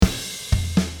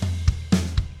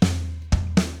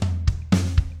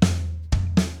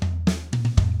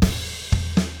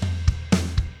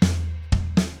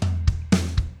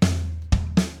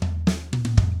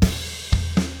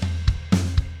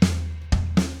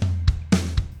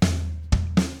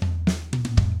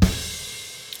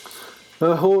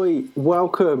Ahoy,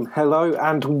 welcome, hello,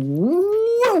 and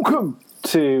welcome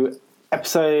to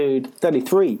episode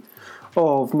 33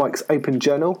 of Mike's Open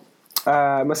Journal.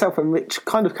 Myself and Rich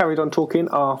kind of carried on talking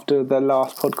after the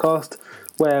last podcast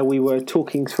where we were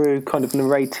talking through, kind of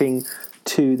narrating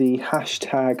to the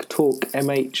hashtag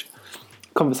TalkMH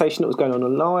conversation that was going on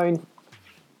online.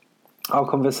 Our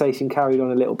conversation carried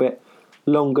on a little bit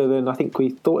longer than I think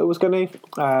we thought it was going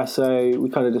to, so we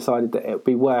kind of decided that it would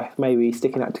be worth maybe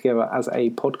sticking that together as a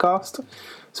podcast.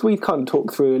 So we kind of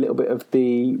talked through a little bit of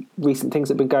the recent things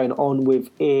that have been going on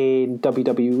within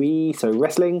WWE, so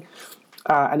wrestling,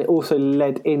 and it also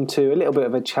led into a little bit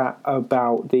of a chat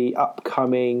about the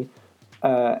upcoming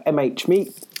MH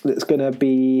meet that's going to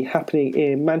be happening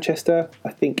in Manchester,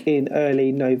 I think in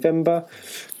early November,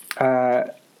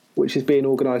 which is being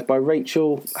organised by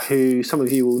Rachel, who some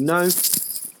of you will know.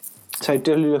 So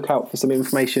do look out for some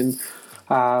information,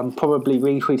 probably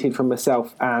retweeted from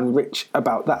myself and Rich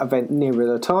about that event nearer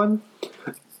the time.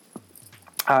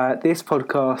 This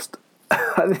podcast,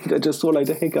 I think I just swallowed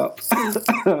a hiccup.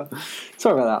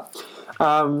 Sorry about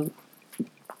that.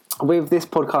 With this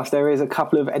podcast, there is a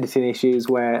couple of editing issues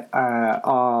where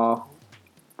our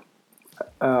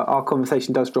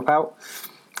conversation does drop out.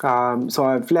 So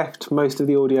I've left most of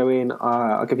the audio in.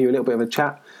 I'll give you a little bit of a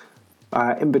chat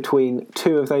in between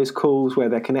two of those calls where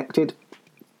they're connected,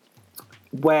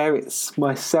 where it's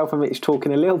myself and Rich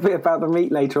talking a little bit about the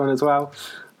meet later on as well.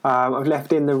 I've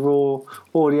left in the raw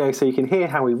audio so you can hear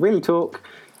how we really talk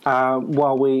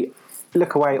while we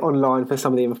look away online for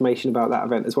some of the information about that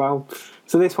event as well.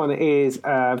 So this one is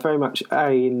very much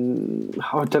I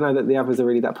don't know that the others are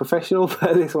really that professional,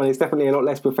 but this one is definitely a lot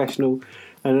less professional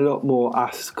and a lot more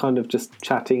us kind of just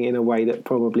chatting in a way that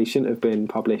probably shouldn't have been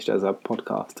published as a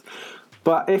podcast.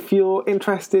 But if you're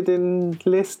interested in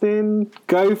listening,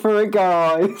 go for it,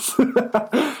 guys.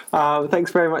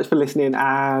 Thanks very much for listening,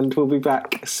 and we'll be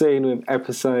back soon with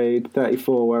episode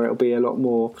 34, where it'll be a lot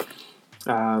more,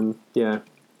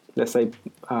 let's say,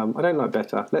 I don't like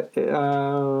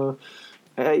better.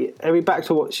 Are we back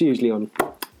to what's usually on?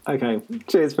 Okay,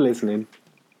 cheers for listening.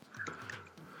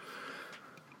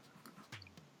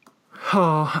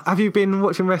 Oh, have you been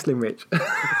watching wrestling, Rich?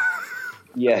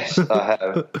 Yes, I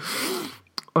have.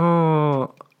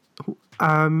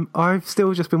 I've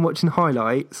still just been watching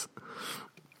highlights,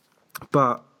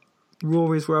 but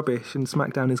Raw is rubbish and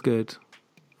SmackDown is good.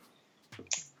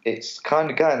 It's kind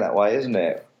of going that way, isn't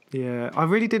it? Yeah, I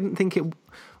really didn't think it...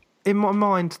 In my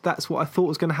mind, that's what I thought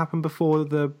was going to happen before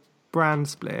the brand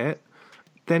split.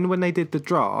 Then when they did the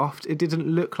draft, it didn't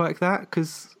look like that,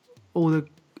 because all the,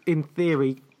 in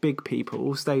theory, big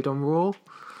people stayed on Raw.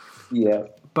 Yeah.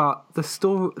 But the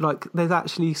story, like, there's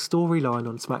actually storyline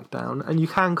on SmackDown, and you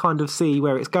can kind of see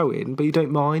where it's going, but you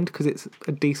don't mind because it's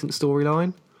a decent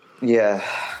storyline. Yeah.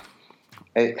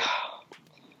 And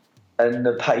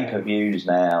the pay-per-views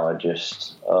now are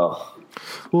just,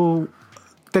 Well,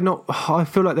 they're not. I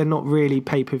feel like they're not really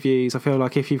pay-per-views. I feel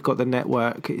like if you've got the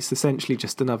network, it's essentially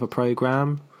just another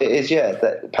program. It is, yeah.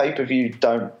 The pay-per-views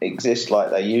don't exist like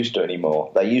they used to anymore.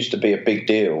 They used to be a big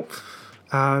deal.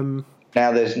 Now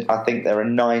I think there are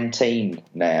 19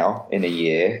 now in a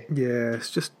year. Yeah,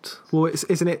 it's just,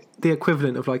 isn't it the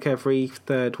equivalent of like every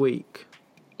third week?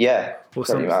 Yeah, or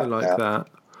something like that.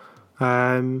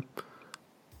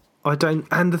 I don't,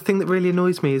 and the thing that really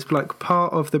annoys me is like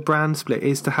part of the brand split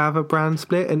is to have a brand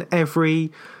split, and I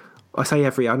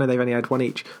know they've only had one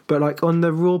each, but like on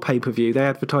the Raw pay-per-view they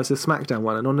advertise the SmackDown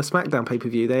one, and on the SmackDown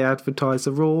pay-per-view they advertise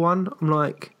the Raw one. I'm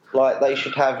like they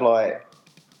should have like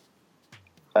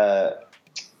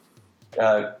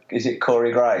is it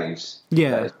Corey Graves?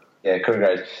 Yeah. Yeah, Corey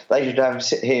Graves. They should have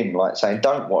him like saying,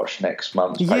 "Don't watch next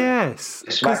month's yes,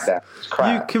 SmackDown. It's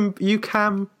crap." You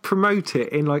can promote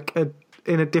it in like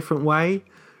in a different way.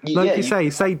 Like you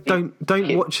say don't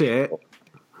watch it.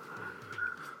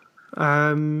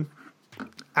 And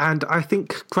I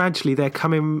think gradually they're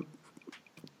coming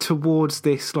towards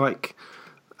this like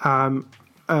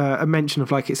a mention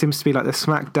of like, it seems to be like the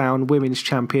SmackDown Women's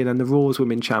Champion and the Raw's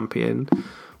Women's Champion,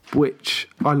 which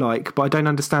I like, but I don't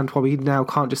understand why we now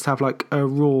can't just have like a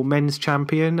Raw Men's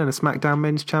Champion and a SmackDown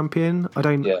Men's Champion.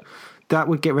 That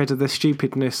would get rid of the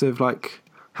stupidness of like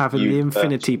having the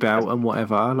Infinity Belt and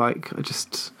whatever. Like, I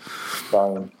just...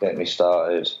 Don't get me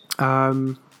started.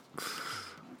 And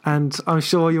I'm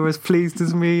sure you're as pleased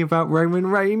as me about Roman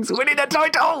Reigns winning a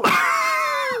title!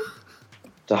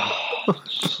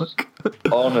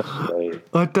 Honestly.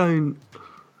 I don't...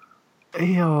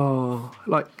 fail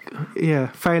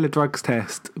a drugs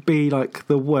test, be like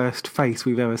the worst face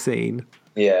we've ever seen.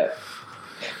 Yeah.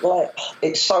 Like,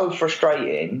 it's so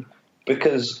frustrating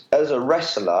because as a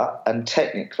wrestler, and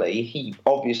technically, he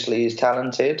obviously is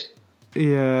talented.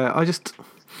 Yeah,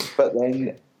 But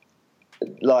then,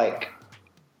 like,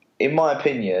 in my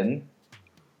opinion,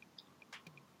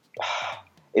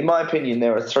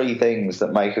 there are three things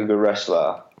that make a good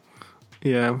wrestler.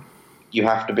 Yeah. You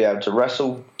have to be able to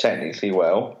wrestle technically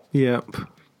well. Yep.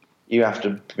 You have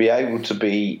to be able to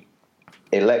be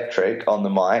electric on the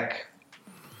mic.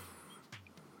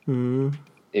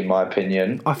 In my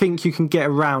opinion. I think you can get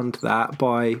around that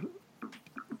by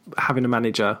having a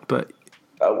manager, but...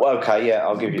 okay, yeah,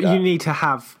 I'll give you that. You need to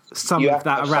have some of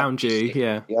that around you,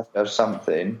 yeah. You have to have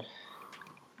something.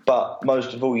 But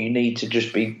most of all, you need to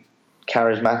just be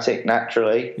charismatic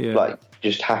naturally. Yeah. Like,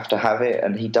 just have to have it,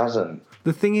 and he doesn't.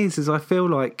 The thing is I feel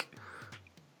like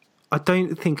I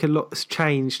don't think a lot's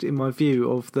changed in my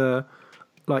view of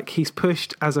he's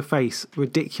pushed as a face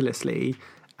ridiculously,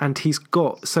 and he's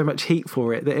got so much heat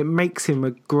for it that it makes him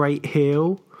a great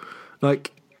heel.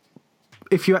 Like,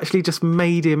 if you actually just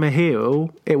made him a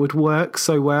heel, it would work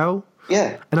so well.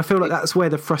 Yeah. And I feel like that's where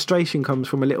the frustration comes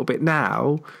from a little bit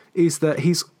now, is that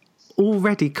he's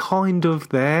already kind of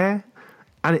there,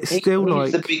 and it's he's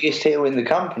the biggest heel in the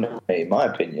company, in my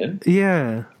opinion.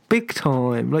 Yeah, big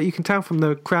time. Like, you can tell from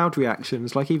the crowd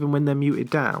reactions, like, even when they're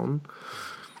muted down,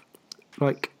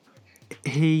 like,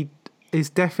 he is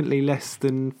definitely less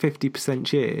than 50%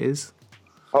 cheers.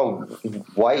 Oh,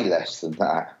 way less than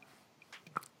that.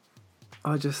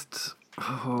 I don't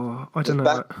know. It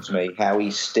baffles me how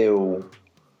he still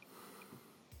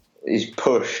is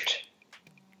pushed.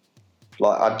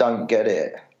 Like, I don't get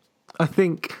it. I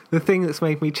think the thing that's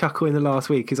made me chuckle in the last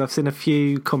week is I've seen a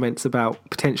few comments about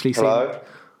potentially seeing...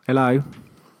 Hello?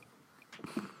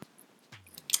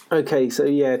 Okay, so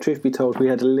yeah, truth be told, we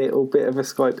had a little bit of a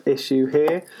Skype issue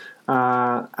here.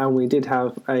 And we did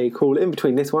have a call in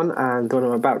between this one and the one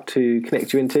I'm about to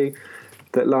connect you into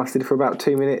that lasted for about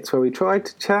 2 minutes, where we tried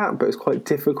to chat, but it was quite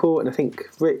difficult. And I think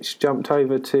Rich jumped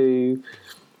over to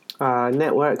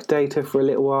network data for a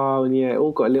little while, and yeah, it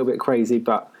all got a little bit crazy.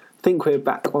 But I think we're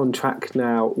back on track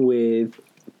now with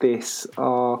this,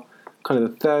 kind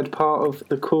of the third part of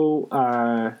the call.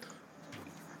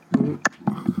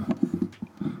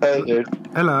 Hey, dude.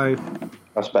 Hello.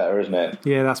 That's better, isn't it?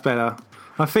 Yeah, that's better.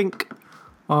 I think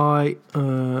remind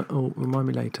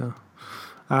me later.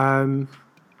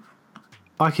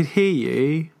 I could hear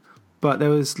you, but there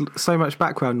was so much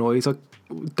background noise, I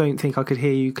don't think I could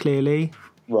hear you clearly.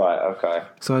 Right, okay.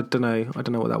 So I don't know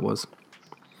what that was.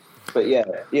 But yeah.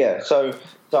 So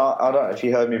I don't know if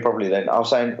you heard me properly then. I was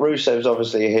saying Rusev's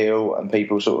obviously a heel and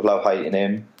people sort of love hating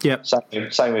him. Yep.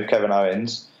 Same with Kevin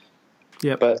Owens.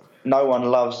 Yep. But no one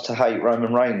loves to hate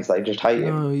Roman Reigns. They just hate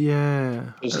him. Oh,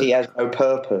 yeah. Because he has no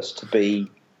purpose to be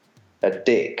a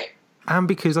dick. And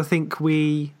because I think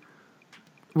we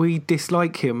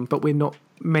dislike him, but we're not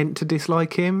meant to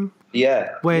dislike him.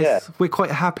 Yeah. Whereas we're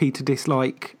quite happy to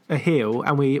dislike a heel,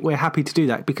 and we're happy to do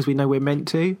that because we know we're meant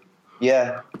to.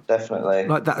 Yeah, definitely.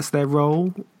 Like, that's their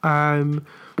role.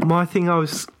 My thing I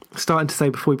was starting to say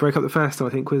before we broke up the first time,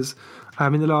 I think, was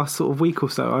in the last sort of week or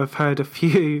so, I've heard a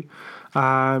few...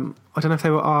 I don't know if they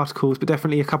were articles, but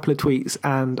definitely a couple of tweets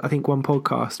and I think one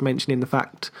podcast mentioning the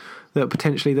fact that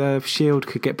potentially the Shield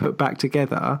could get put back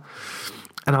together.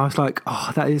 And I was like,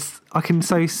 I can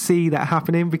so see that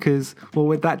happening, because what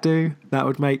would that do? That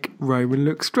would make Roman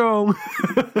look strong.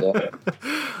 Yeah.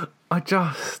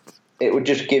 It would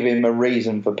just give him a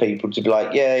reason for people to be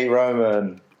like, yay,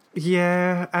 Roman.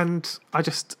 Yeah, and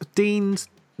Dean's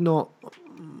not...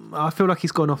 I feel like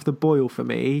he's gone off the boil for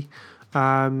me.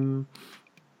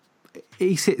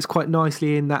 He sits quite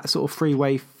nicely in that sort of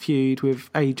three-way feud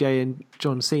with AJ and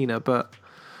John Cena, but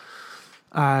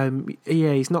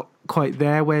he's not quite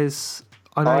there. Whereas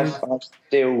I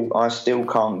still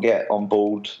can't get on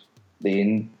board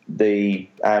the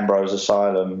Ambrose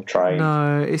Asylum train.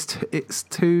 No, it's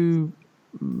too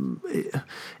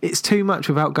much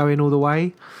without going all the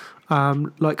way. I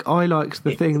liked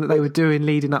the thing that they were doing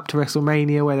leading up to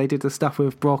WrestleMania, where they did the stuff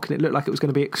with Brock, and it looked like it was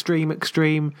going to be extreme.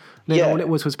 And then all it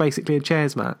was basically a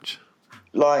chairs match.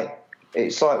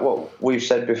 It's like what we've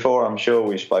said before. I'm sure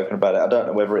we've spoken about it. I don't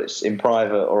know whether it's in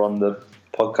private or on the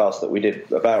podcast that we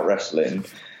did about wrestling,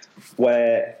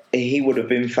 where he would have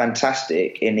been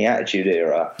fantastic in the Attitude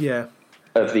Era. Yeah.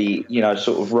 Of the,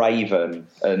 sort of Raven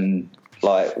and...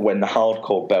 like when the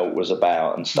hardcore belt was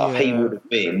about and stuff, he would have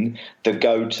been the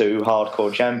go-to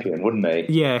hardcore champion, wouldn't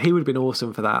he? Yeah, he would have been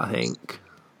awesome for that, I think.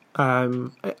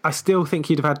 I still think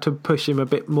you'd have had to push him a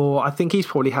bit more. I think he's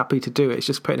probably happy to do it. It's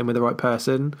just putting him with the right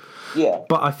person. Yeah.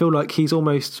 But I feel like he's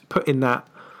almost put in that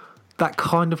that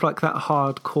kind of like that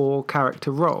hardcore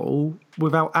character role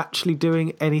without actually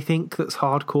doing anything that's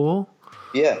hardcore.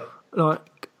 Yeah.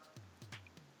 Like,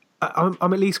 I'm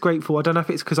at least grateful. I don't know if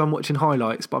it's because I'm watching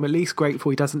highlights, but I'm at least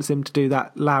grateful he doesn't seem to do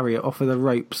that lariat off of the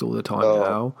ropes all the time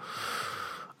now.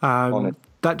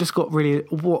 That just got really...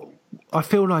 What I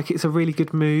feel like it's a really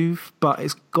good move, but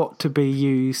it's got to be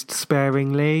used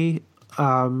sparingly,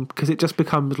 because it just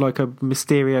becomes like a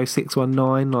Mysterio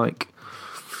 619. Like,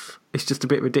 it's just a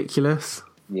bit ridiculous.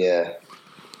 Yeah.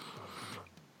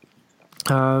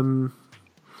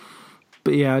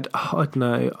 But yeah, I don't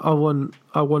know. I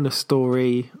want a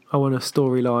story. I want a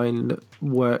storyline that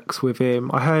works with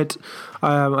him. I heard,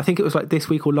 I think it was like this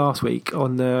week or last week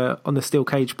on the Steel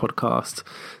Cage podcast,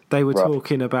 they were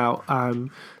talking about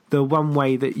the one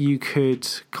way that you could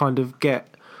kind of get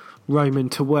Roman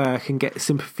to work and get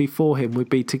sympathy for him would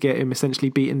be to get him essentially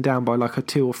beaten down by like a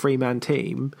 2 or 3 man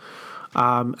team.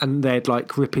 And they'd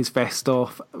like rip his vest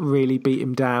off, really beat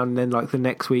him down, and then like the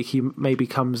next week he maybe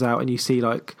comes out and you see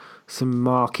like some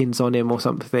markings on him or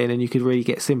something, and you could really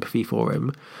get sympathy for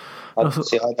him. I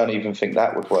don't even think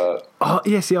that would work.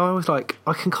 Yeah, see, I was like,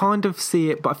 I can kind of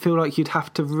see it, but I feel like you'd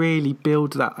have to really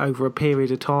build that over a period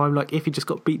of time. Like if he just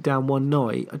got beat down one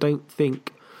night, I don't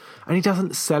think, and he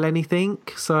doesn't sell anything,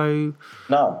 so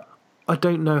no, I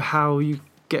don't know how you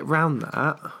get round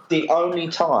that. The only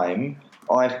time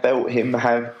I felt him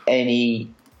have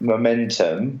any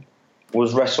momentum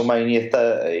was WrestleMania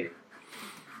 30.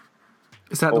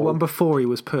 Is that the one before he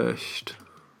was pushed?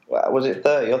 Was it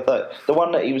 30 or 30? The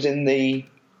one that he was in the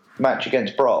match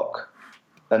against Brock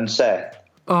and Seth.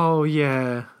 Oh,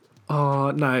 yeah.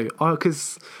 Oh, no.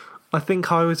 Because I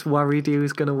think I was worried he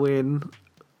was going to win.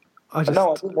 No, I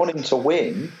didn't want him to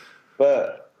win,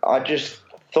 but I just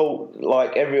thought,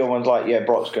 like, everyone's like, yeah,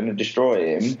 Brock's going to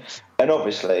destroy him. And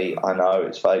obviously, I know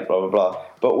it's fake, blah, blah, blah.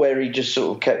 But where he just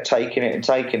sort of kept taking it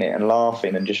and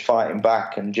laughing and just fighting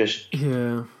back and just...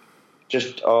 Yeah.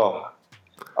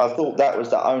 I thought that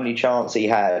was the only chance he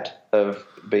had of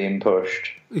being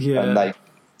pushed. Yeah. And they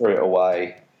threw it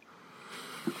away.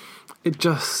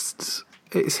 It's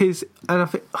his, and I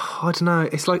think, I don't know,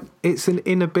 it's like, it's an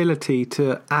inability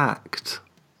to act.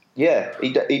 Yeah,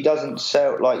 he doesn't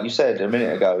sell, like you said a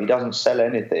minute ago, he doesn't sell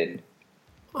anything.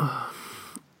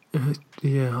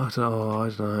 Yeah, I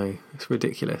don't know. It's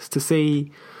ridiculous to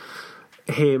see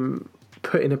him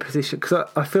put in a position, because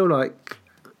I feel like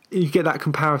you get that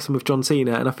comparison with John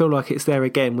Cena, and I feel like it's there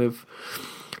again with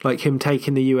like him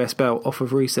taking the US belt off of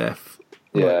Rusev.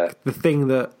 Yeah. Like, the thing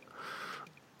that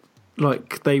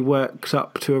like they worked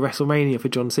up to a WrestleMania for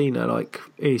John Cena, like,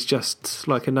 is just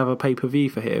like another pay-per-view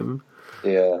for him.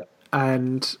 Yeah.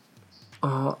 And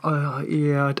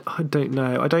I don't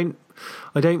know. I don't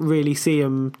really see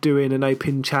him doing an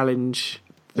open challenge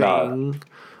thing. No.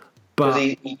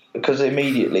 But because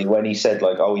immediately when he said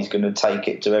like, oh, he's going to take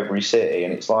it to every city,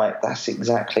 and it's like, that's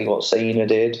exactly what Cena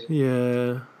did.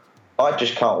 Yeah. I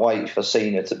just can't wait for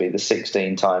Cena to be the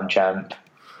 16-time champ.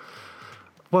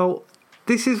 Well,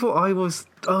 this is what I was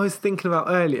thinking about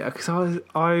earlier, because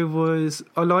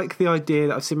I like the idea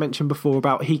that I've mentioned before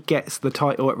about he gets the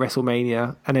title at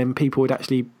WrestleMania, and then people would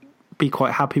actually be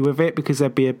quite happy with it because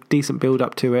there'd be a decent build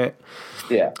up to it.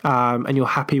 Yeah. And you're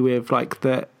happy with like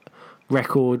the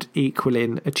record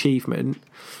equaling achievement.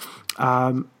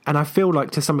 And I feel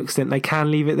like to some extent they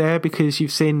can leave it there, because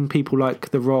you've seen people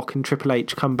like The Rock and Triple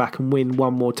H come back and win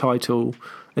one more title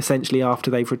essentially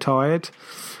after they've retired.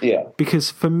 Yeah.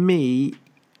 Because for me,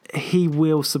 he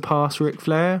will surpass Ric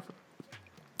Flair.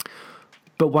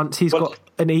 But once he's got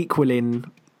an equaling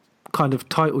kind of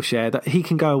title share, that he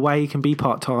can go away, he can be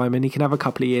part-time, and he can have a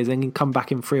couple of years and can come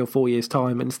back in 3 or 4 years'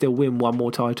 time and still win one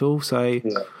more title. So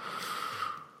yeah.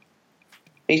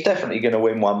 He's definitely going to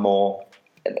win one more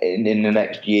in the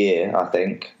next year, I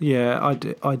think. Yeah, I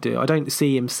do. I don't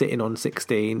see him sitting on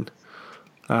 16.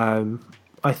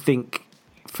 I think,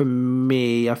 for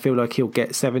me, I feel like he'll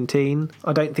get 17.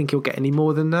 I don't think he'll get any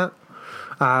more than that.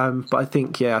 But I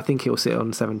think he'll sit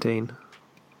on 17.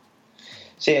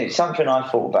 See, it's something I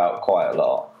thought about quite a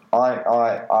lot.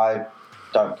 I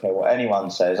don't care what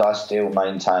anyone says. I still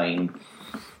maintain,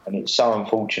 and it's so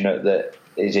unfortunate that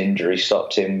his injury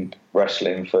stopped him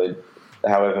wrestling for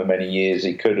however many years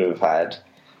he could have had.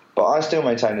 But I still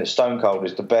maintain that Stone Cold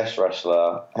is the best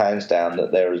wrestler, hands down,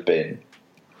 that there has been.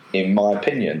 In my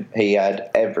opinion, he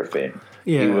had everything.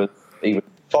 Yeah. He was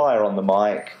fire on the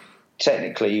mic.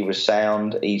 Technically, he was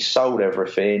sound. He sold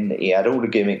everything. He had all the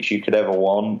gimmicks you could ever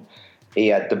want. He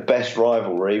had the best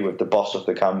rivalry with the boss of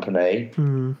the company.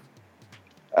 Mm.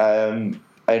 And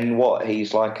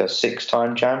he's like a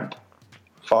 6-time champ,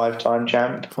 5-time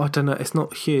champ. I don't know. It's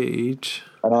not huge.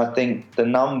 And I think the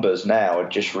numbers now are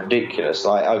just ridiculous.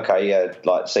 Like, okay, yeah,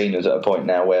 like Cena's at a point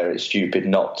now where it's stupid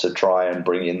not to try and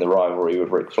bring in the rivalry with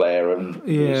Ric Flair. And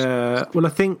Yeah. Well, I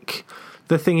think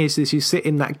the thing is you sit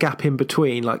in that gap in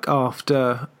between, like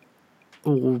after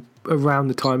or around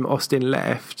the time Austin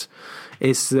left,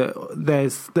 is that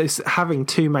there's having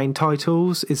two main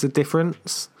titles is a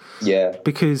difference. Yeah.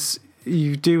 Because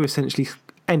you do essentially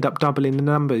end up doubling the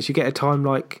numbers. You get a time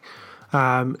like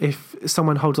if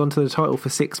someone holds on to the title for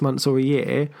 6 months or a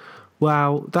year,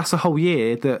 well, that's a whole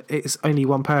year that it's only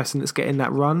one person that's getting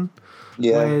that run.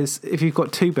 Yeah. Whereas if you've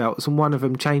got two belts and one of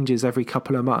them changes every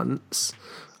couple of months,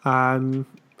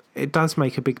 it does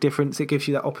make a big difference. It gives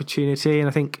you that opportunity, and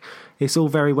I think it's all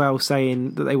very well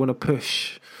saying that they want to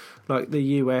push like the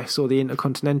US or the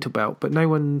Intercontinental belt, but no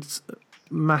one's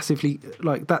massively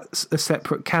like that's a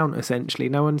separate count essentially.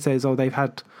 No one says, oh, they've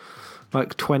had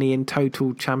like 20 in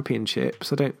total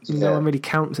championships. No one really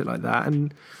counts it like that,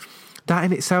 and that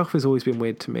in itself has always been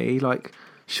weird to me. Like,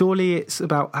 surely it's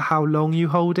about how long you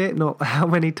hold it, not how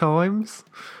many times.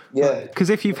 Yeah. Because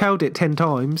if you've held it 10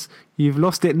 times, you've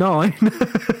lost it 9.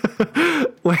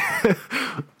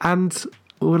 And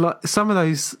well, like some of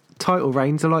those title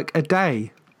reigns are like a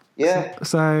day. Yeah.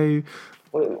 So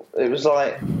it was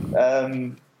like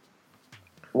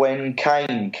when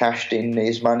Kane cashed in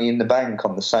his Money in the Bank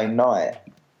on the same night,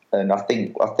 and I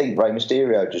think Rey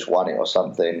Mysterio just won it or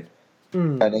something,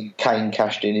 and then Kane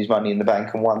cashed in his Money in the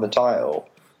Bank and won the title.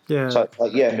 Yeah. So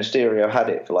like, yeah, Mysterio had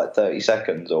it for like 30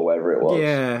 seconds or whatever it was.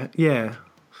 Yeah, yeah.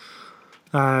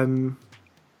 I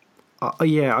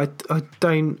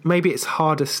don't. Maybe it's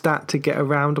harder stat to get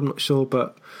around. I'm not sure,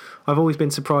 but I've always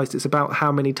been surprised. It's about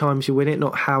how many times you win it,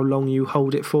 not how long you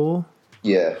hold it for.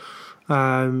 Yeah.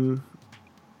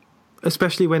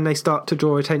 Especially when they start to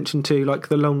draw attention to like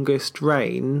the longest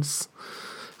reigns.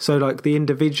 So like the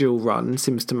individual run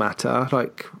seems to matter.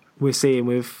 Like we're seeing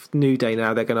with New Day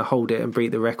now, they're going to hold it and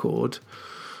beat the record.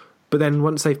 But then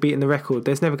once they've beaten the record,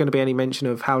 there's never going to be any mention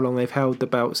of how long they've held the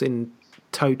belts in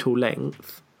total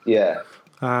length. Yeah.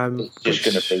 It's just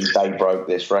going to be they broke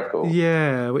this record.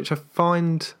 Yeah, which I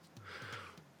find,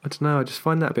 I don't know, I just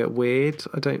find that a bit weird.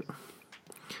 I don't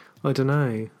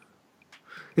know.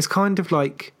 It's kind of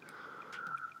like,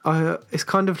 I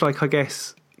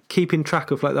guess, keeping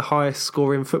track of like the highest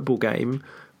scoring football game,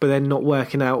 but then not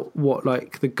working out what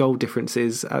like the goal difference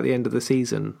is at the end of the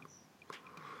season.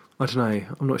 I don't know.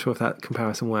 I'm not sure if that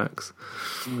comparison works.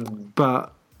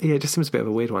 But yeah, it just seems a bit of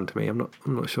a weird one to me. I'm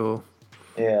not sure.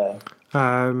 Yeah.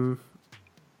 Yeah,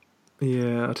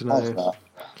 I don't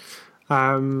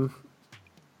know.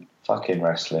 Fucking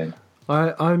wrestling.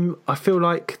 I feel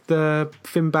like the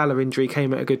Finn Balor injury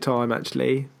came at a good time,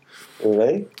 actually.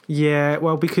 Really? Yeah,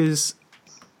 well, because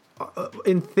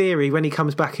in theory, when he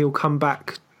comes back, he'll come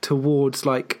back towards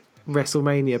like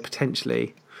WrestleMania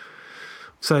potentially.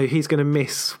 So he's going to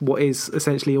miss what is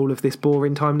essentially all of this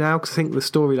boring time now, because I think the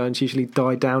storylines usually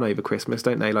die down over Christmas,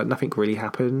 don't they? Like nothing really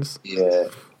happens. Yeah.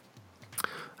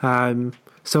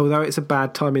 So although it's a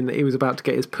bad timing that he was about to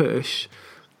get his push,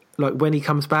 like when he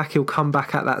comes back, he'll come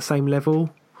back at that same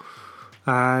level.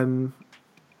 So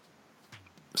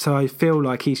I feel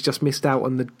like he's just missed out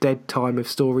on the dead time of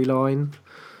storyline.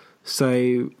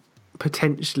 So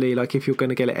potentially, like if you're going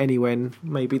to get it anywhen,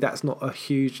 maybe that's not a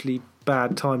hugely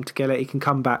bad time to get it. He can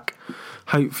come back,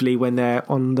 hopefully, when they're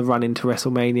on the run into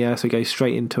WrestleMania, so he goes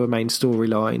straight into a main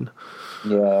storyline.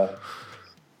 Yeah.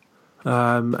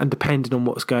 And depending on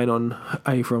what's going on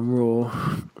over on Raw,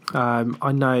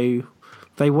 I know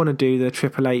they want to do the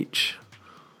Triple H,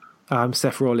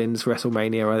 Seth Rollins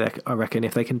WrestleMania. I reckon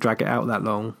if they can drag it out that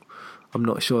long, I'm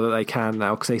not sure that they can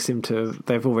now, because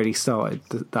they've already started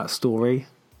that story.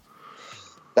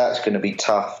 That's going to be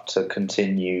tough to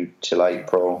continue till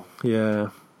April.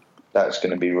 Yeah, that's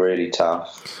going to be really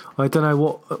tough. I don't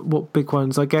know what big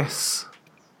ones. I guess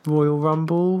Royal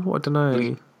Rumble. I don't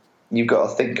know. You've got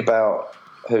to think about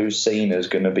who Cena's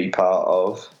going to be part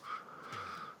of.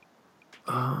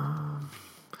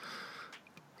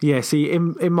 Yeah, see,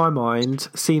 in my mind,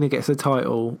 Cena gets a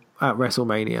title at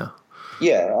WrestleMania.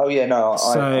 Yeah. Oh, yeah. No.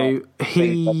 So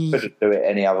he couldn't do it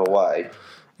any other way.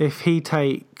 If he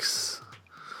takes,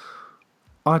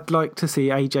 I'd like to see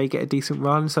AJ get a decent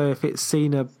run. So if it's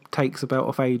Cena takes a belt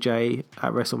off AJ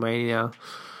at WrestleMania,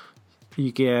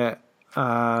 you get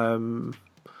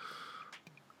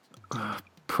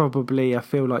probably. I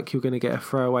feel like you're going to get a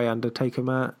throwaway Undertaker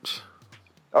match.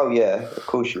 Oh yeah, of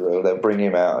course you will. They'll bring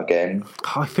him out again.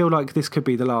 I feel like this could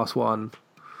be the last one.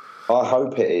 I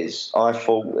hope it is. I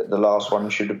thought that the last one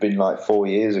should have been like 4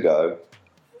 years ago.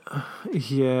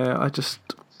 Yeah,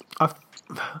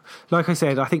 like I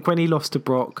said, I think when he lost to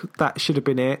Brock, that should have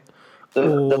been it.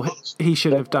 The He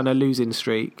should have done a losing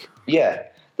streak. Yeah,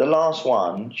 the last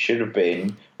one should have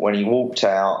been when he walked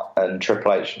out and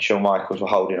Triple H and Shawn Michaels were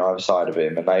holding either side of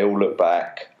him, and they all looked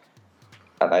back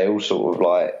and they all sort of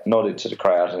like nodded to the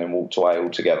crowd and then walked away all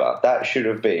together. That should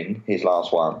have been his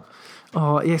last one.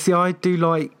 Oh, yeah, see, I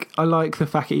like the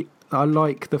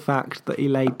fact that he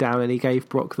laid down and he gave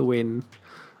Brock the win.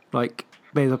 Like,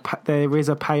 there is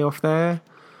a payoff there.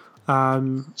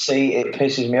 See, it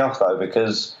pisses me off though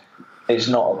because it's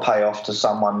not a payoff to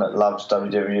someone that loves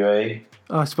WWE.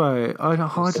 I suppose. I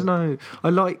don't know.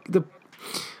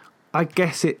 I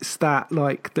guess it's that,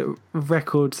 like, the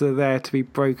records are there to be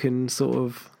broken, sort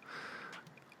of.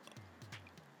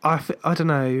 I don't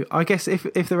know. I guess if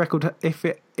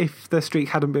the streak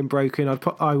hadn't been broken,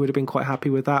 I would have been quite happy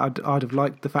with that. I'd have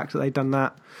liked the fact that they'd done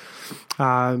that.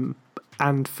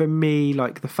 And for me,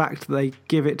 like, the fact that they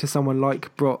give it to someone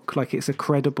like Brock, like, it's a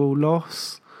credible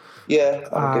loss. Yeah,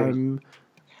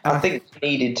 I think they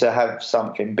needed to have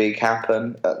something big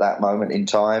happen at that moment in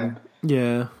time.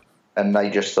 Yeah. And they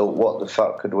just thought, what the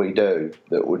fuck could we do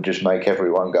that would just make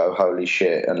everyone go, holy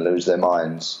shit, and lose their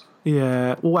minds?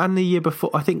 Yeah. Well, and the year before,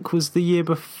 I think it was the year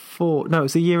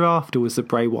after was the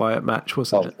Bray Wyatt match,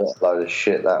 wasn't it? What a load of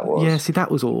shit that was. Yeah, see,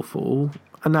 that was awful.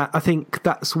 And I think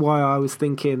that's why I was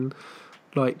thinking,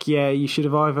 like, yeah, you should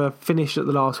have either finished at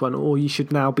the last one or you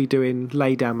should now be doing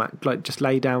lay down, like, just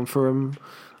lay down for them,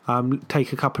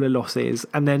 take a couple of losses,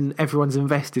 and then everyone's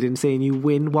invested in seeing you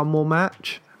win one more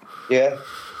match. Yeah.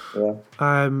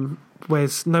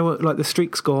 Whereas like, the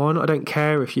streak's gone. I don't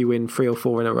care if you win 3 or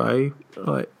 4 in a row.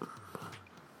 Like,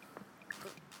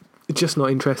 just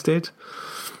not interested.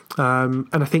 And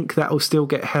I think that will still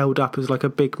get held up as like a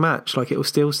big match. Like, it will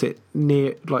still sit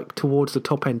near, like, towards the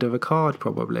top end of a card,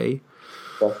 probably.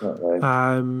 Definitely.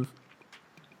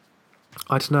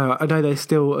 I don't know. I know there's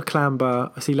still a clamber.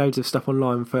 I see loads of stuff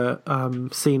online for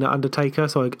Cena Undertaker,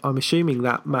 so I'm assuming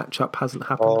that matchup hasn't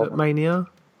happened at Mania.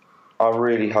 I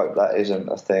really hope that isn't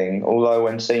a thing. Although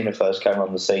when Cena first came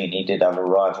on the scene, he did have a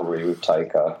rivalry with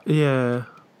Taker. Yeah.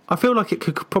 I feel like it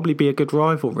could probably be a good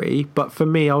rivalry, but for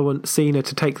me, I want Cena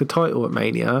to take the title at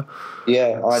Mania.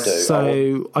 Yeah, I do.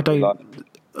 So I don't.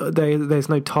 There's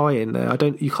no tie in there.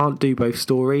 You can't do both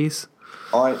stories.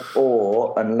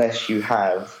 Or unless you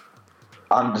have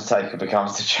Undertaker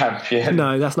becomes the champion.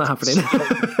 No, that's not happening.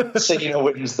 Cena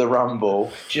wins the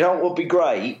Rumble. Do you know what would be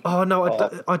great? Oh no,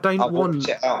 I don't I've want. Worked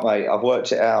it out, mate. I've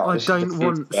worked it out. I don't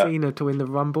want Cena to win the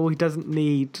Rumble. He doesn't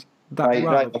need that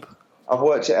rub. Mate, I've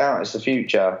worked it out. It's the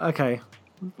future. Okay.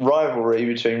 Rivalry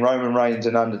between Roman Reigns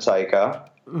and Undertaker.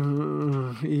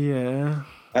 Yeah.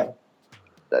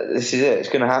 This is it. It's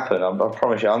going to happen. I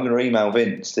promise you. I'm going to email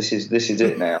Vince. This is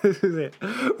it now. This is it.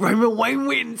 Roman Wayne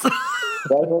wins.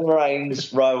 Roman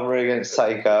Reigns rivalry against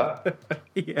Taker.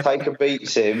 Yeah. Taker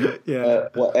beats him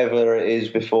at whatever it is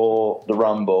before the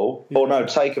Rumble. Or no,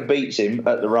 Taker beats him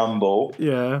at the Rumble.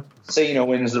 Yeah. Cena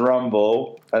wins the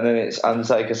Rumble, and then it's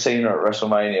Undertaker Cena at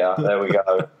WrestleMania. There we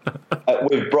go.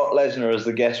 With Brock Lesnar as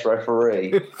the guest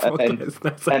referee. and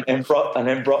then Brock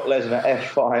Lesnar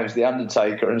F5s the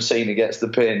Undertaker and Cena gets the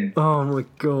pin. Oh my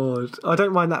god. I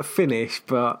don't mind that finish,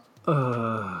 but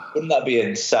wouldn't that be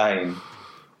insane?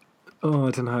 Oh,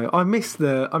 I don't know. I miss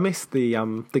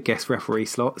the guest referee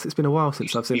slots. It's been a while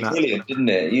since I've seen that. Brilliant, didn't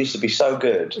it? It used to be so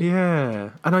good. Yeah,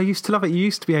 and I used to love it. You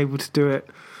used to be able to do it.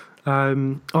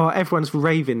 Everyone's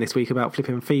raving this week about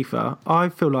flipping FIFA. I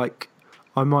feel like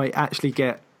I might actually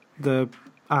get the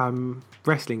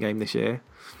wrestling game this year.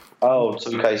 Oh,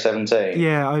 2K17.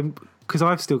 Yeah, because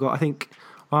I've still got. I think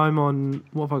I'm on.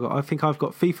 What have I got? I think I've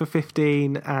got FIFA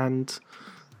 15 and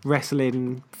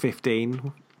wrestling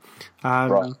 15.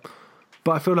 Right.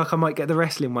 But I feel like I might get the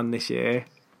wrestling one this year.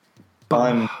 But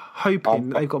I'm hoping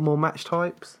that they've got more match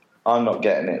types. I'm not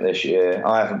getting it this year.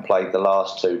 I haven't played the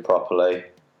last two properly.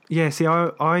 Yeah, see, I'll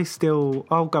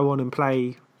go on and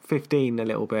play 15 a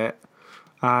little bit.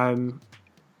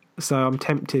 So I'm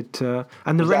tempted to...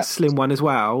 And the wrestling one as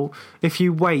well, if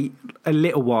you wait a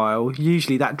little while,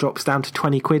 usually that drops down to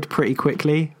 20 quid pretty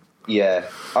quickly. Yeah.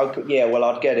 Well,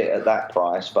 I'd get it at that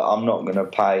price, but I'm not going to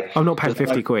pay... I'm not paying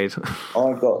 50 quid.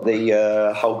 I've got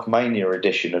the Hulkmania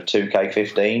edition of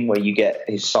 2K15 where you get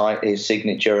his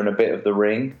signature and a bit of the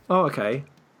ring. Oh, okay.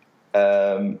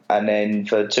 And then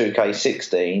for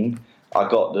 2K16, I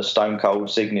got the Stone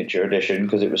Cold signature edition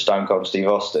because it was Stone Cold Steve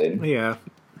Austin. Yeah.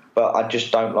 But I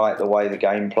just don't like the way the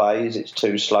game plays. It's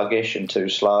too sluggish and too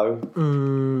slow.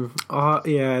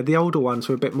 Yeah, the older ones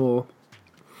were a bit more...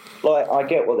 Like, I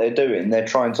get what they're doing. They're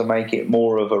trying to make it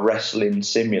more of a wrestling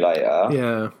simulator.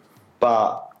 Yeah.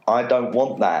 But I don't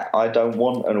want that. I don't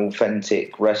want an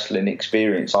authentic wrestling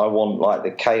experience. I want like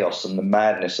the chaos and the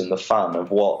madness and the fun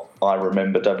of what I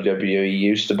remember WWE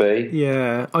used to be.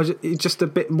 Yeah, just a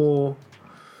bit more.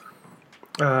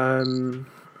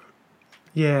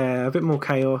 Yeah, a bit more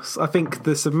chaos. I think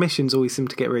the submissions always seem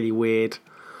to get really weird.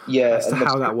 Yeah, as to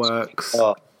how that works.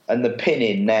 And the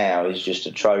pinning now is just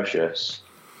atrocious.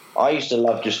 I used to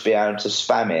love just being able to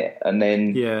spam it, and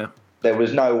then there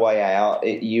was no way out.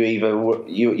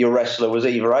 Your wrestler was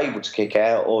either able to kick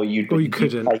out, or you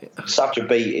couldn't. Take such a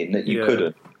beating that you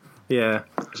couldn't. Yeah.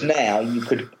 Now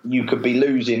you could be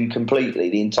losing completely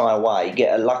the entire way,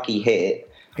 get a lucky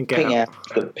hit, and ping out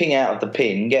of the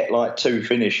pin, get like 2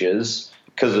 finishers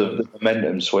because of the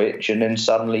momentum switch, and then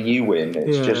suddenly you win.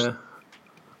 It's just.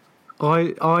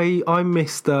 I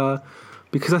missed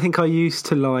because I think I used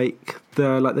to like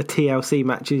the TLC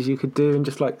matches you could do and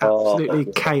just like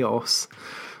absolutely chaos.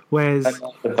 Whereas and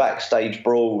like the backstage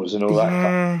brawls and all that.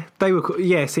 Yeah, they were.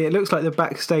 Yeah, see, it looks like the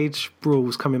backstage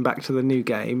brawls coming back to the new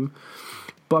game,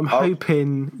 but I'm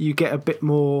hoping you get a bit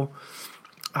more.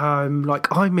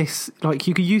 Like I miss, like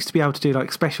you used to be able to do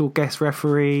like special guest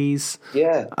referees.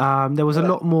 Yeah. There was a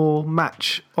lot more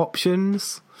match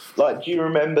options. Like, do you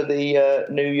remember the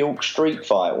New York street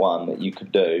fight one that you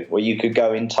could do, where you could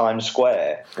go in Times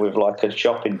Square with like a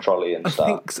shopping trolley and stuff? I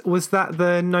think, was that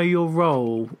the Know Your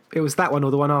Role? It was that one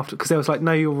or the one after? Because there was like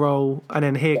Know Your Role and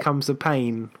then Here Comes the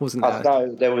Pain, wasn't there?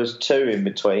 No, there was 2 in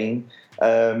between.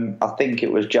 I think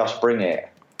it was Just Bring It.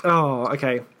 Oh,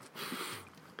 okay.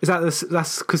 Is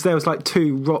that's because there was like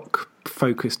 2 rock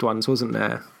focused ones, wasn't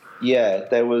there? Yeah,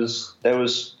 there was.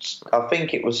 I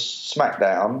think it was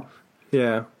SmackDown.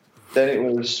 Yeah. Then it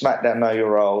was SmackDown Know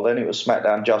Your Role. Then it was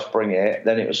SmackDown Just Bring It.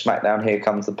 Then it was SmackDown Here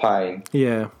Comes the Pain.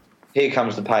 Yeah. Here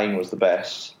Comes the Pain was the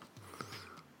best.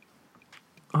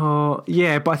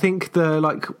 Yeah, but I think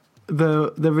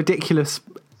the ridiculous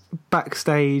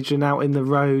backstage and out in the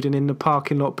road and in the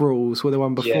parking lot brawls were the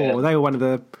one before. Yeah. They were one of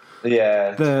the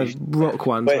rock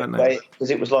ones, weren't they? Because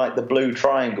it was like the blue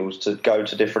triangles to go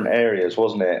to different areas,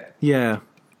 wasn't it? Yeah.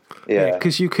 Yeah.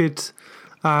 Because you could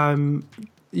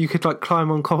like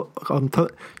climb on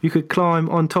top. You could climb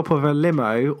on top of a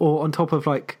limo or on top of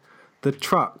like the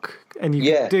truck, and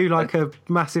you could do like a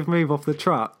massive move off the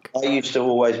truck. I used to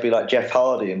always be like Jeff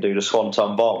Hardy and do the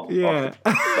Swanton Bomb. Yeah.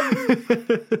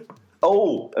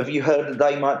 Oh, have you heard that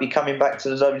they might be coming back to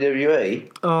the WWE?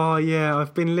 Oh yeah,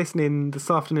 I've been listening this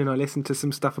afternoon. I listened to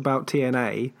some stuff about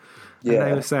TNA, and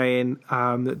they were saying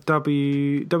that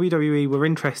WWE were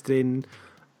interested in.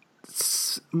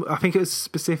 I think it was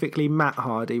specifically Matt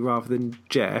Hardy rather than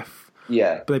Jeff.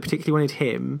 Yeah. But they particularly wanted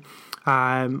him.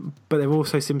 But there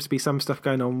also seems to be some stuff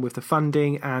going on with the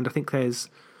funding, and I think there's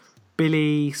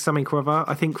Billy something or other,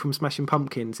 I think from Smashing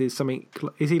Pumpkins, is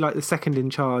he like the second in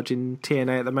charge in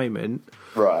TNA at the moment?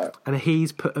 Right. And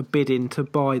he's put a bid in to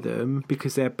buy them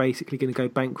because they're basically going to go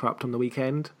bankrupt on the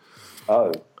weekend.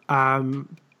 Oh.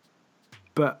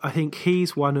 But I think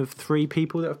he's one of 3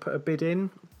 people that have put a bid in.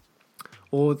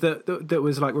 Or that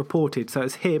was like reported. So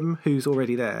it's him who's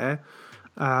already there,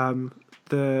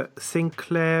 the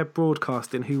Sinclair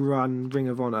Broadcasting who run Ring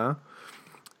of Honor,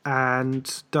 and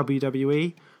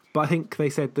WWE. But I think they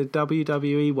said the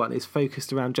WWE one is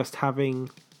focused around just having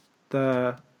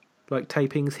the like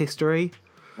tapings history,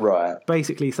 right?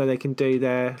 Basically, so they can do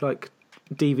their like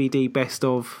DVD best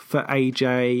of for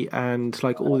AJ and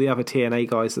like all the other TNA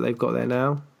guys that they've got there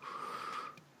now.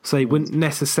 So they wouldn't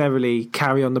necessarily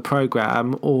carry on the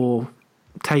program or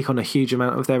take on a huge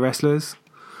amount of their wrestlers.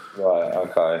 Right.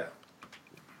 Okay.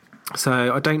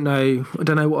 So I don't know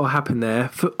what will happen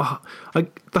there.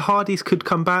 The Hardys could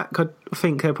come back. I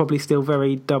think they're probably still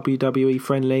very WWE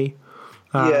friendly.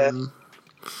 Yeah.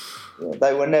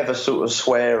 They were never sort of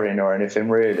swearing or anything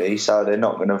really, so they're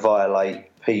not going to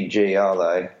violate PG, are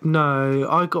they? No,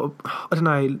 I don't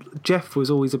know. Jeff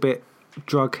was always a bit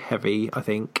drug heavy, I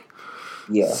think.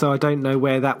 Yeah. So I don't know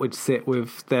where that would sit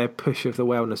with their push of the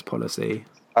wellness policy.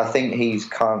 I think he's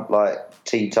kind of like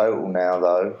teetotal now,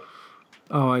 though.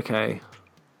 Oh, okay.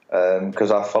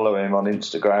 Because I follow him on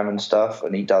Instagram and stuff,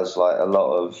 and he does like a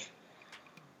lot of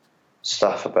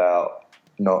stuff about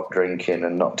not drinking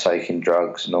and not taking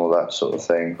drugs and all that sort of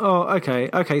thing. Oh, okay.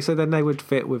 Okay, so then they would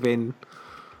fit within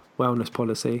wellness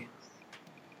policy.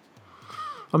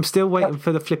 I'm still waiting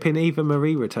for the flipping Eva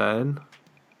Marie return.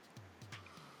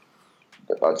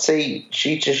 See,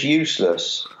 she's just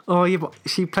useless. Oh yeah, but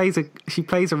she plays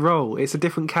a role. It's a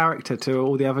different character to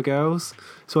all the other girls,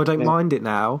 so I don't mind it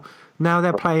now. Now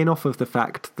they're playing off of the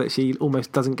fact that she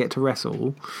almost doesn't get to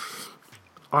wrestle.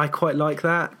 I quite like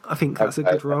that. I think that's a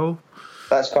good role.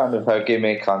 That's kind of her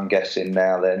gimmick, I'm guessing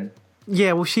now. Then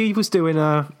Yeah, well, she was doing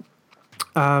like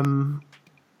I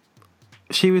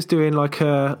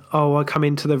come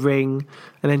into the ring,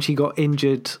 and then she got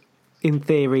injured, in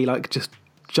theory, like just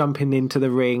jumping into the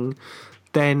ring.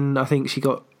 Then I think she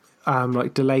got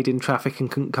like delayed in traffic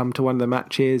and couldn't come to one of the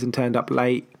matches and turned up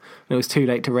late. And it was too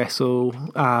late to wrestle.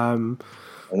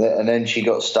 And then she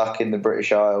got stuck in the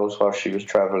British Isles while she was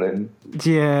travelling.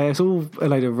 Yeah, it's all a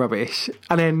load of rubbish.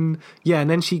 And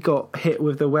then she got hit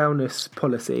with the wellness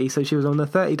policy, so she was on a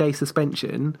 30-day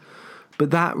suspension,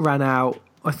 but that ran out,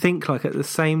 I think, like at the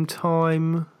same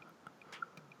time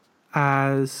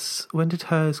as... When did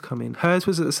hers come in? Hers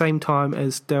was at the same time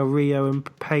as Del Rio and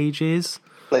Paige's.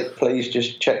 Please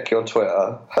just check your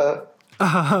Twitter.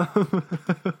 I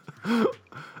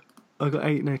got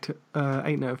 8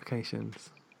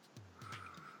 notifications.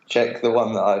 Check the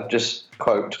one that I've just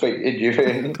quote tweeted you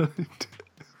in.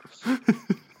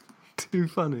 Too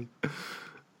funny.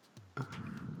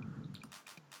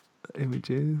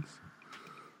 Images.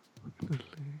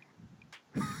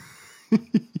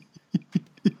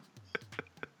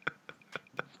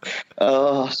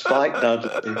 Oh, Spike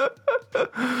Dudley.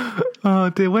 Oh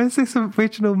dear, where's this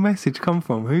original message come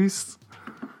from? Who's...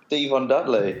 Devon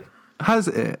Dudley. Has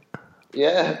it?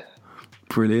 Yeah.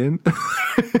 Brilliant.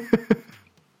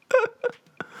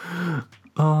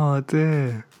 Oh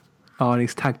dear. Oh, and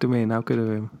he's tagged him in. How good of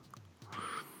him.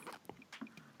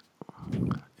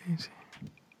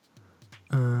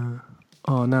 Now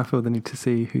I feel the need to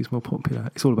see who's more popular.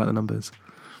 It's all about the numbers.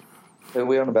 Who are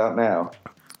we on about now?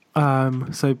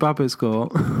 So Bubba's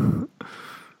got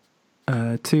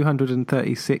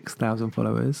 236,000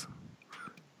 followers.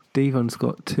 Devon's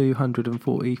got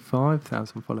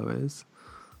 245,000 followers.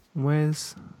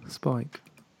 Where's Spike?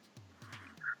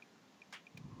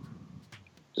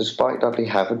 Does Spike Dudley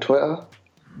have a Twitter?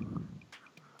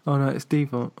 Oh no, it's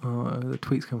Devon. Oh, the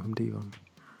tweets come from Devon.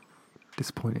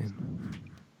 Disappointing.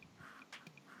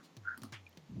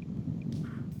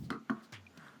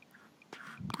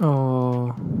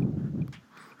 Oh,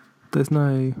 there's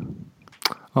no...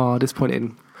 Oh,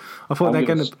 disappointing. I thought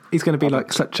he's going to be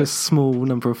like such a small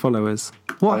number of followers.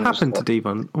 What happened to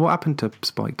Devon? What happened to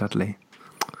Spike Dudley?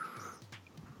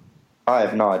 I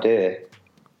have no idea.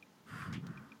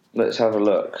 Let's have a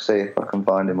look, see if I can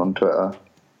find him on Twitter.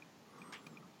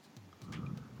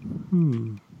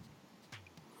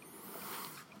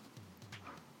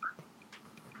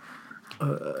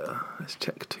 Let's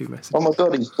check 2 messages. Oh my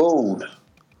god, he's bald.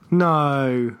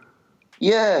 No.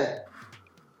 Yeah.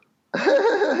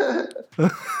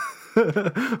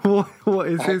 What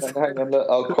is this? Hang on, look,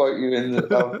 I'll quote you in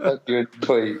the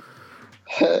tweet.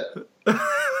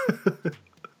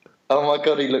 Oh my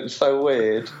god, he looks so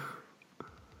weird.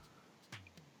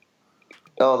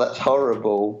 Oh, that's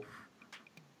horrible.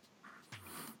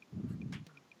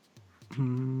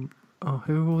 Oh,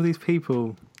 who are all these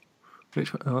people?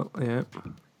 Which one? Oh, yeah.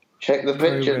 Check the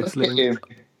picture. Look at him.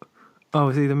 Oh,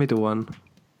 is he the middle one?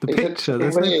 The He picture.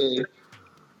 looks There's weird.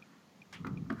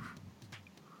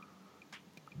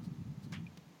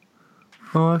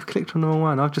 Oh, I've clicked on the wrong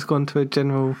one. I've just gone to a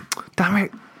general... Damn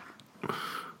it!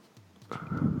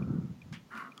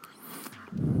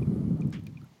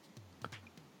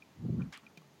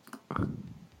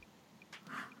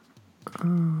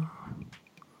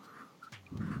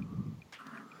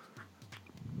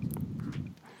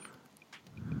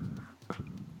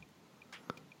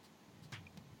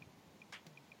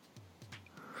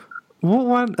 What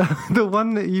one? The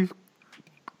one that you've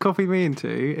copied me into,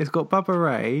 it's got Bubba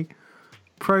Ray,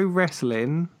 Pro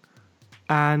Wrestling,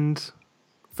 and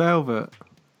Velvet.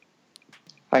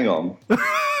 Hang on.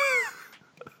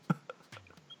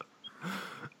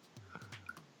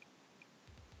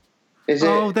 Is it?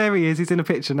 Oh, there he is. He's in a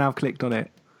picture now. I've clicked on it.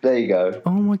 There you go.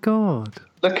 Oh my god.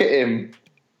 Look at him.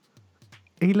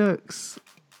 He looks...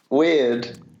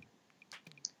 Weird.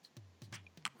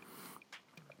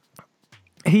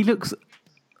 He looks...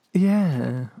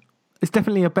 Yeah. It's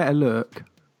definitely a better look.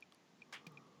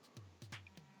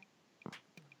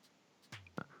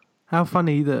 How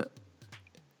funny that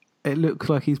it looks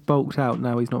like he's bulked out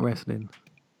now he's not wrestling.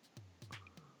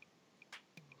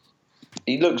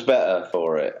 He looks better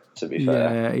for it, to be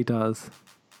fair. Yeah, he does.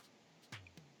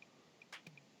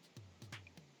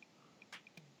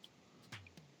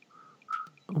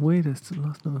 Weirdest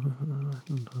last night. I'm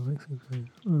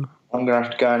going to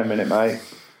have to go in a minute, mate.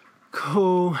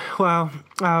 Cool. Well,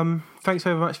 thanks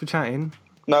very much for chatting.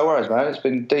 No worries, man. It's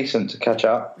been decent to catch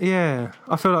up. Yeah,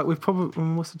 I feel like we've probably...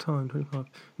 What's the time? 25.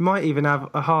 Might even have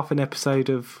a half an episode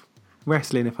of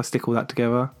wrestling if I stick all that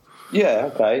together. Yeah,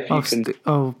 okay. If you can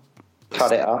I'll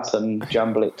cut it up and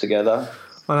jumble it together.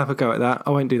 I'll have a go at that. I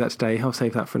won't do that today. I'll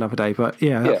save that for another day. But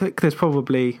yeah, Yeah. I think there's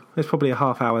probably a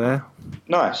half hour there.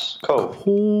 Nice, cool.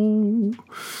 Ooh.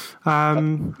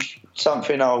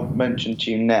 Something I'll mention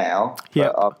to you now.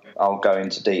 Yeah. But I'll go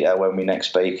into detail when we next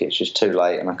speak. It's just too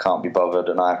late, and I can't be bothered,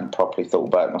 and I haven't properly thought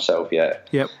about it myself yet.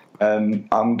 Yep.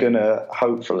 I'm gonna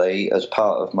hopefully, as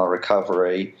part of my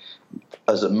recovery,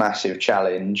 as a massive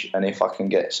challenge, and if I can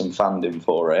get some funding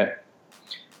for it,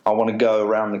 I want to go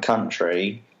around the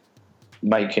country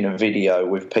making a video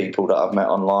with people that I've met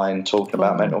online talking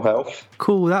about mental health.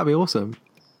 Cool. That'd be awesome.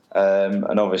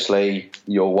 And obviously,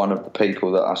 you're one of the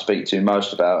people that I speak to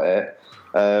most about it.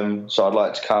 So I'd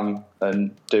like to come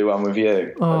and do one with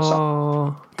you.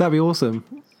 Oh, that'd be awesome.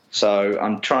 So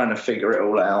I'm trying to figure it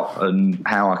all out and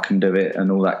how I can do it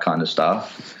and all that kind of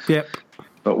stuff. Yep.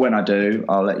 But when I do,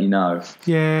 I'll let you know.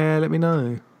 Yeah, let me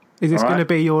know. Is this All right. going to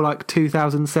be your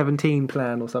 2017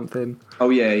 plan or something? Oh,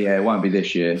 yeah, it won't be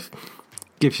this year.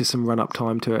 Gives you some run-up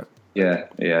time to it. Yeah,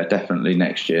 definitely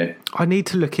next year. I need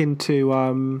to look into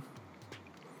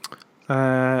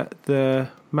the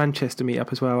Manchester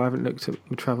meetup as well. I haven't looked at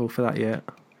my travel for that yet.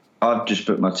 I've just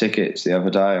booked my tickets the other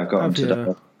day. I got them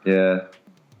today. Yeah.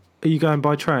 Are you going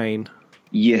by train?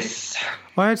 Yes.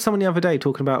 I had someone the other day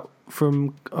talking about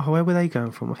where were they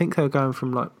going from? I think they were going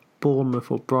from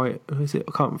Bournemouth or Brighton. Who is it?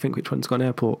 I can't think which one's got an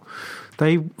airport.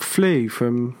 They flew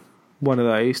from one of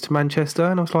those to Manchester,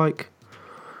 and I was like,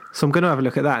 so I'm going to have a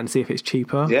look at that and see if it's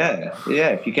cheaper. Yeah.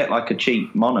 If you get a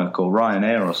cheap Monarch or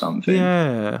Ryanair or something.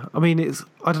 Yeah. I mean,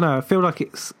 I don't know. I feel like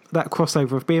it's that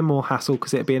crossover of being more hassle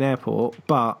because it'd be an airport,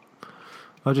 but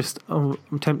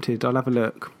I'm tempted. I'll have a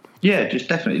look. Yeah, just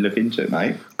definitely look into it,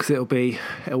 mate. Because it'll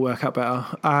work out better.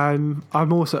 I'm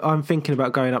thinking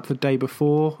about going up the day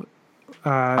before,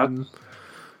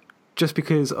 just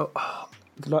because,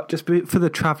 just for the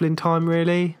travelling time,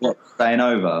 really. What, staying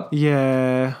over?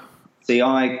 Yeah. See,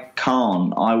 I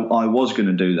can't. I was going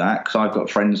to do that because I've got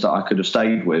friends that I could have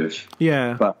stayed with.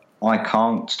 Yeah. But I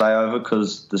can't stay over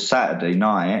because the Saturday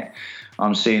night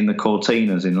I'm seeing the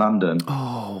Cortinas in London.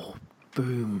 Oh,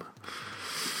 boom.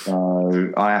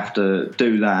 So I have to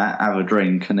do that, have a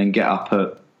drink, and then get up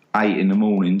at 8 in the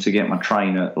morning to get my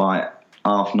train at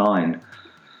 9:30.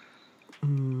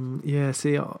 Yeah,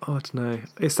 see, I don't know.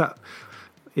 It's that...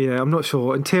 Yeah, I'm not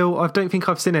sure. I don't think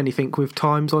I've seen anything with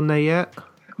times on there yet.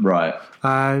 Right.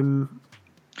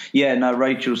 Yeah, no,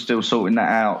 Rachel's still sorting that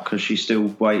out because she's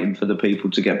still waiting for the people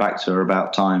to get back to her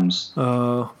about times.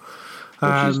 Oh.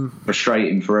 Which is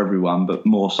frustrating for everyone, but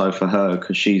more so for her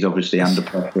because she's obviously under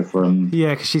pressure from...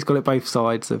 Yeah, because she's got it both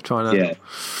sides of trying to...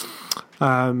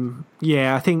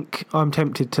 Yeah. I think I'm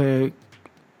tempted to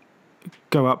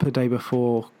go up the day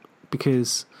before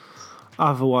because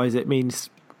otherwise it means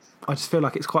I just feel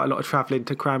like it's quite a lot of travelling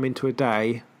to cram into a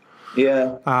day.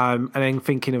 Yeah. And then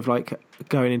thinking of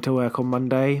going into work on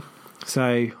Monday.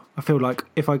 So I feel like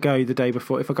if I go the day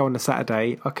before, if I go on a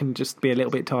Saturday, I can just be a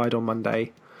little bit tired on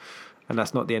Monday. And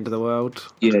that's not the end of the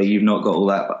world. Yeah, you've not got all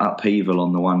that upheaval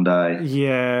on the one day.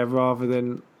 Yeah, rather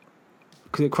than...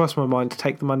 Because it crossed my mind to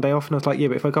take the Monday off. And I was like, yeah,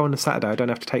 but if I go on a Saturday, I don't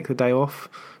have to take the day off.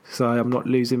 So I'm not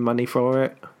losing money for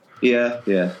it. Yeah.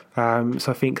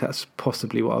 So I think that's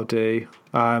possibly what I'll do.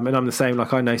 And I'm the same,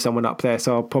 I know someone up there,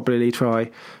 so I'll probably try,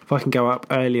 if I can go up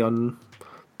early on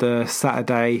the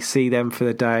Saturday, see them for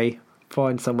the day,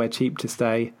 find somewhere cheap to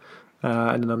stay,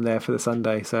 and then I'm there for the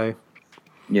Sunday. So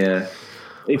yeah.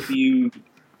 If you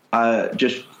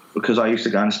just because I used to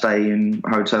go and stay in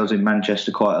hotels in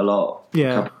Manchester quite a lot.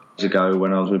 Yeah. A couple of years ago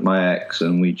when I was with my ex,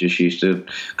 and we just used to,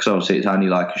 because obviously it's only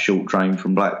a short train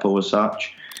from Blackpool as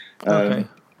such. Okay.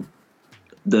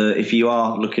 If you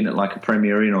are looking at a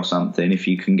Premier Inn or something, if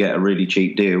you can get a really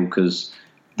cheap deal, because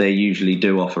they usually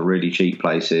do offer really cheap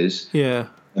places. Yeah.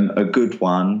 And a good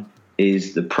one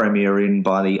is the Premier Inn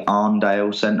by the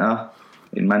Arndale Centre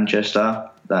in Manchester.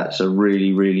 That's a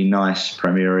really, really nice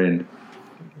Premier Inn.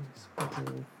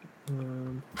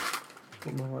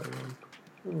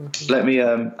 Let me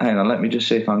hang on. Let me just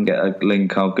see if I can get a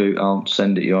link. I'll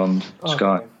send it you on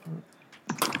Skype.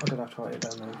 I'm gonna have to write it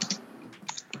down now.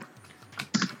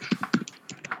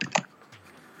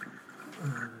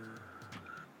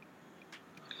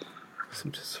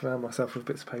 I'm just surround myself with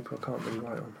bits of paper I can't really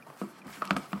write on.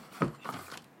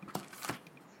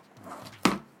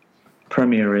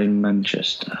 Premier Inn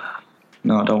Manchester.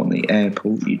 No, I don't want the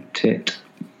airport, you tit.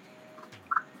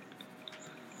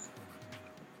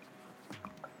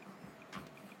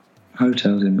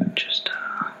 Hotels in Manchester.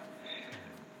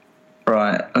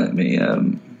 Right, let me...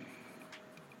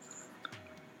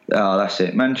 Oh, that's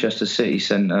it. Manchester City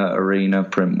Centre Arena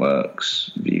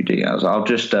Printworks. View details. I'll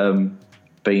just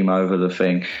beam over the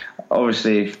thing.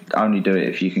 obviously, only do it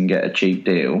if you can get a cheap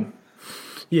deal.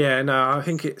 Yeah, no, I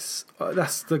think that's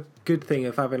the good thing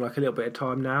of having like a little bit of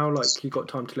time now. Like you've got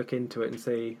time to look into it and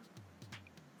see.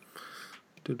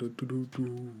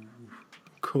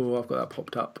 Cool, I've got that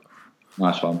popped up.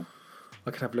 Nice one.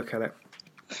 I can have a look at it.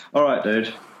 All right,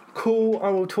 dude. Cool, I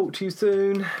will talk to you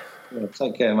soon. Yeah,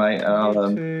 take care, mate. I'll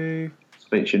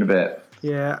speak to you in a bit.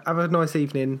 Yeah, have a nice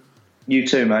evening. You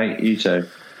too, mate. You too.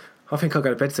 I think I'll go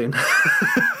to bed soon.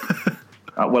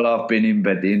 Well, I've been in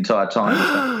bed the entire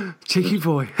time. Cheeky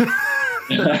boy.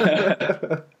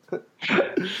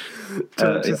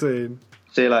 Talk to you soon.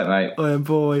 See you later, mate. I am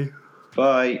boy.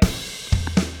 Bye.